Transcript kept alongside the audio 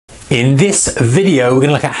In this video, we're going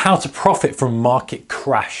to look at how to profit from market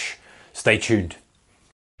crash. Stay tuned.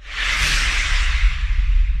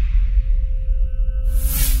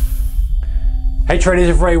 Hey traders,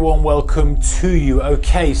 a very warm welcome to you.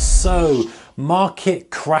 Okay, so market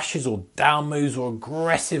crashes or down moves or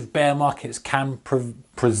aggressive bear markets can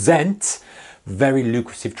present very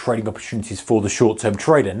lucrative trading opportunities for the short-term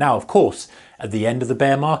trader. Now, of course, at the end of the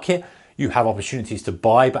bear market, you have opportunities to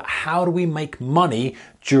buy, but how do we make money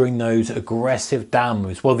during those aggressive down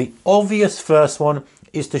moves? Well, the obvious first one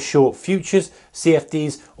is to short futures,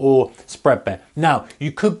 CFDs, or spreadbet. Now,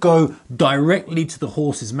 you could go directly to the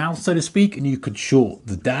horse's mouth, so to speak, and you could short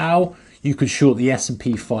the Dow, you could short the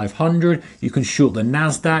S&P 500, you can short the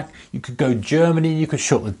Nasdaq, you could go Germany, you could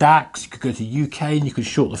short the DAX, you could go to UK and you could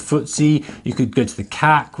short the FTSE, you could go to the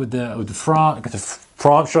CAC with the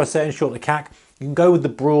France, should I say, and short the CAC. You can go with the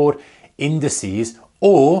broad indices,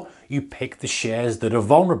 or you pick the shares that are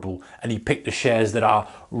vulnerable and you pick the shares that are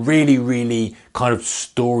really kind of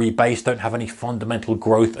story based, don't have any fundamental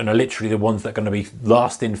growth, and are literally the ones that are going to be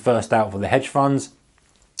last in first out for the hedge funds.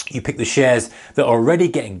 You pick the shares that are already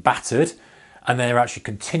getting battered and they're actually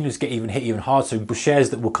continuing to get hit even harder. So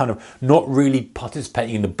shares that were kind of not really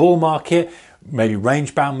participating in the bull market, maybe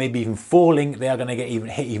range bound, maybe even falling, they are going to get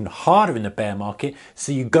hit even harder in the bear market.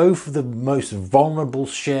 So you go for the most vulnerable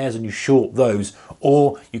shares and you short those,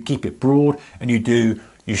 or you keep it broad and you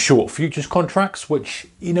short futures contracts, which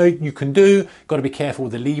you can do. Got to be careful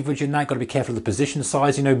with the leverage in that, got to be careful with the position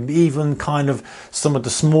size. Even kind of some of the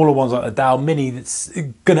smaller ones like the Dow Mini, that's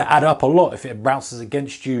going to add up a lot. If it bounces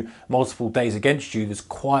against you multiple days against you, there's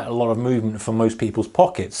quite a lot of movement for most people's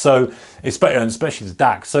pockets, so especially the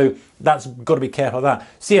DAX. So that's got to be careful of that.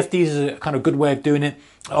 CFDs is a kind of good way of doing it.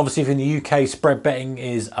 Obviously, if in the UK, spread betting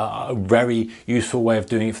is a very useful way of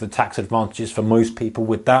doing it for the tax advantages for most people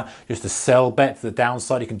with that. Just a sell bet to the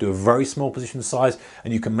downside. You can do a very small position size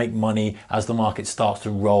and you can make money as the market starts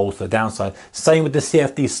to roll to the downside. Same with the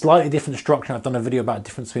CFD, slightly different structure. I've done a video about the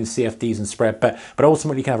difference between CFDs and spread bet, but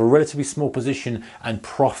ultimately you can have a relatively small position and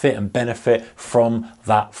profit and benefit from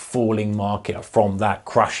that falling market, from that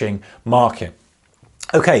crashing market.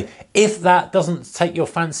 Okay, if that doesn't take your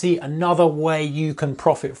fancy, another way you can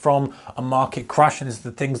profit from a market crash, and is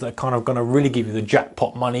the things that are kind of going to really give you the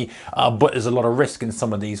jackpot money, but there's a lot of risk in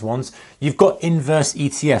some of these ones. You've got inverse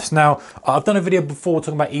ETFs. Now, I've done a video before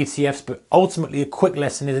talking about ETFs, but ultimately a quick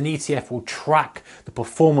lesson is an ETF will track the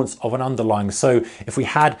performance of an underlying. So if we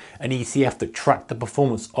had an ETF that tracked the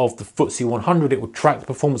performance of the FTSE 100, it would track the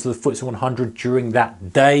performance of the FTSE 100 during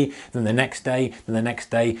that day, then the next day, then the next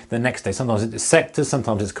day, the next day. Sometimes it's sectors,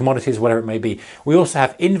 sometimes it's commodities, whatever it may be. We also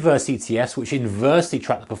have inverse ETFs, which inversely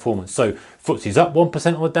track the performance. So FTSE's up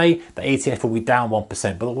 1% on the day, the ETF will be down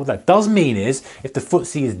 1%. But what that does mean is if the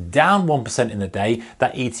FTSE is down 1% in the day,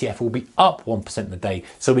 that ETF will be up 1% in the day.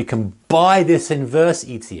 So we can buy this inverse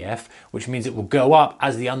ETF, which means it will go up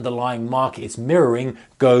as the underlying market it's mirroring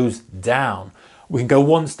goes down. We can go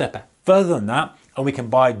one step further than that, and we can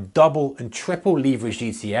buy double and triple leveraged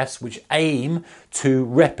ETFs, which aim to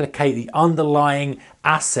replicate the underlying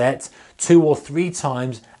asset 2 or 3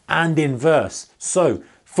 times and inverse. So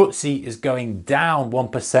FTSE is going down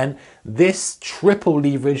 1%. This triple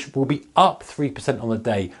leverage will be up 3% on the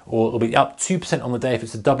day, or it'll be up 2% on the day if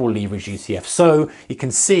it's a double leverage ETF. So you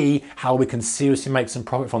can see how we can seriously make some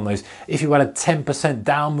profit from those. If you had a 10%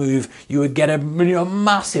 down move, you would get a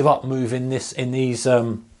massive up move in these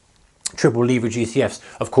triple leverage ETFs.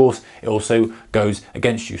 Of course, it also goes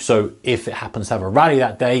against you. So if it happens to have a rally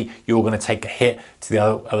that day, you're going to take a hit to the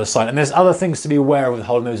other side. And there's other things to be aware of with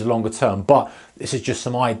holding those longer term, but this is just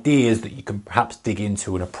some ideas that you can perhaps dig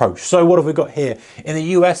into and approach. So what have we got here? In the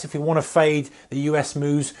US, if we want to fade the US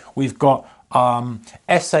moves, we've got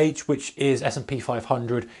SH, which is S&P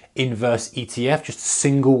 500 inverse ETF, just a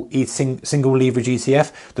single leverage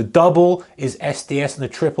ETF. The double is SDS and the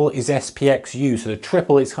triple is SPXU. So the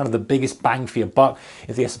triple is kind of the biggest bang for your buck.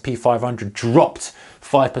 If the S&P 500 dropped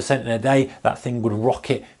 5% in a day, that thing would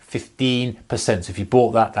rocket 15%. So if you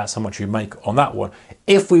bought that, that's how much you make on that one.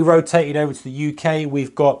 If we rotate it over to the UK,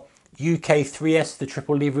 we've got UK3S, the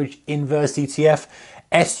triple leverage inverse ETF.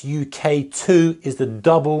 SUK2 is the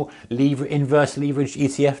double inverse leverage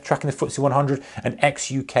ETF tracking the FTSE 100, and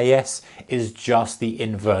XUKS is just the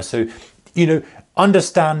inverse. So,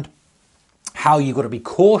 understand how you've got to be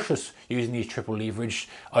cautious. using these triple leverage,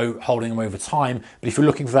 holding them over time. But if you're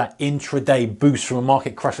looking for that intraday boost from a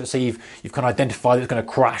market crash, let's say you've kind of identified that it's going to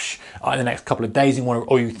crash in the next couple of days,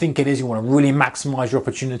 or you think it is, you want to really maximize your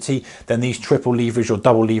opportunity, then these triple leverage or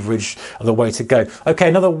double leverage are the way to go. Okay,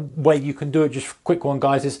 another way you can do it, just a quick one,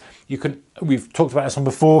 guys, is we've talked about this one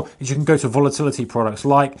before, is you can go to volatility products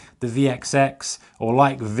like the VXX or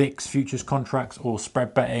like VIX futures contracts or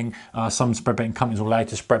spread betting. Some spread betting companies will allow you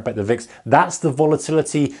to spread bet the VIX. That's the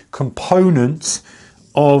volatility component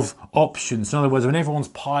of options. In other words, when everyone's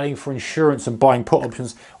piling for insurance and buying put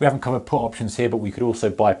options, we haven't covered put options here, but we could also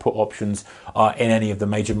buy put options in any of the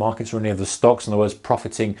major markets or any of the stocks. In other words,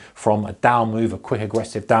 profiting from a down move, a quick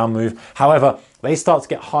aggressive down move. However, they start to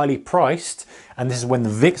get highly priced, and this is when the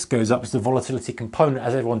VIX goes up. It's the volatility component.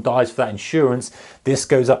 As everyone dies for that insurance, this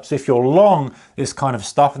goes up. So if you're long this kind of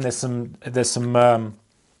stuff, and there's some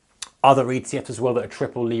other ETFs as well that are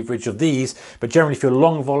triple leverage of these, but generally if you're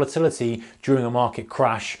long volatility during a market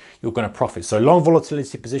crash, you're going to profit. So long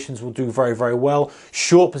volatility positions will do very, very well.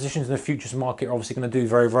 Short positions in the futures market are obviously going to do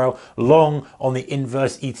very, very well. Long on the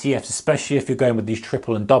inverse ETFs, especially if you're going with these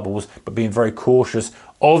triple and doubles, but being very cautious.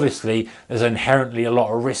 Obviously, there's inherently a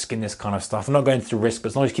lot of risk in this kind of stuff. I'm not going through risk, but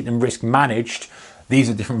as long as you keep them risk managed, these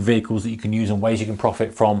are different vehicles that you can use and ways you can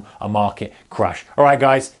profit from a market crash. All right,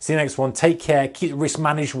 guys, see you next one. Take care. Keep the risk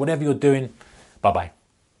managed, whatever you're doing. Bye-bye.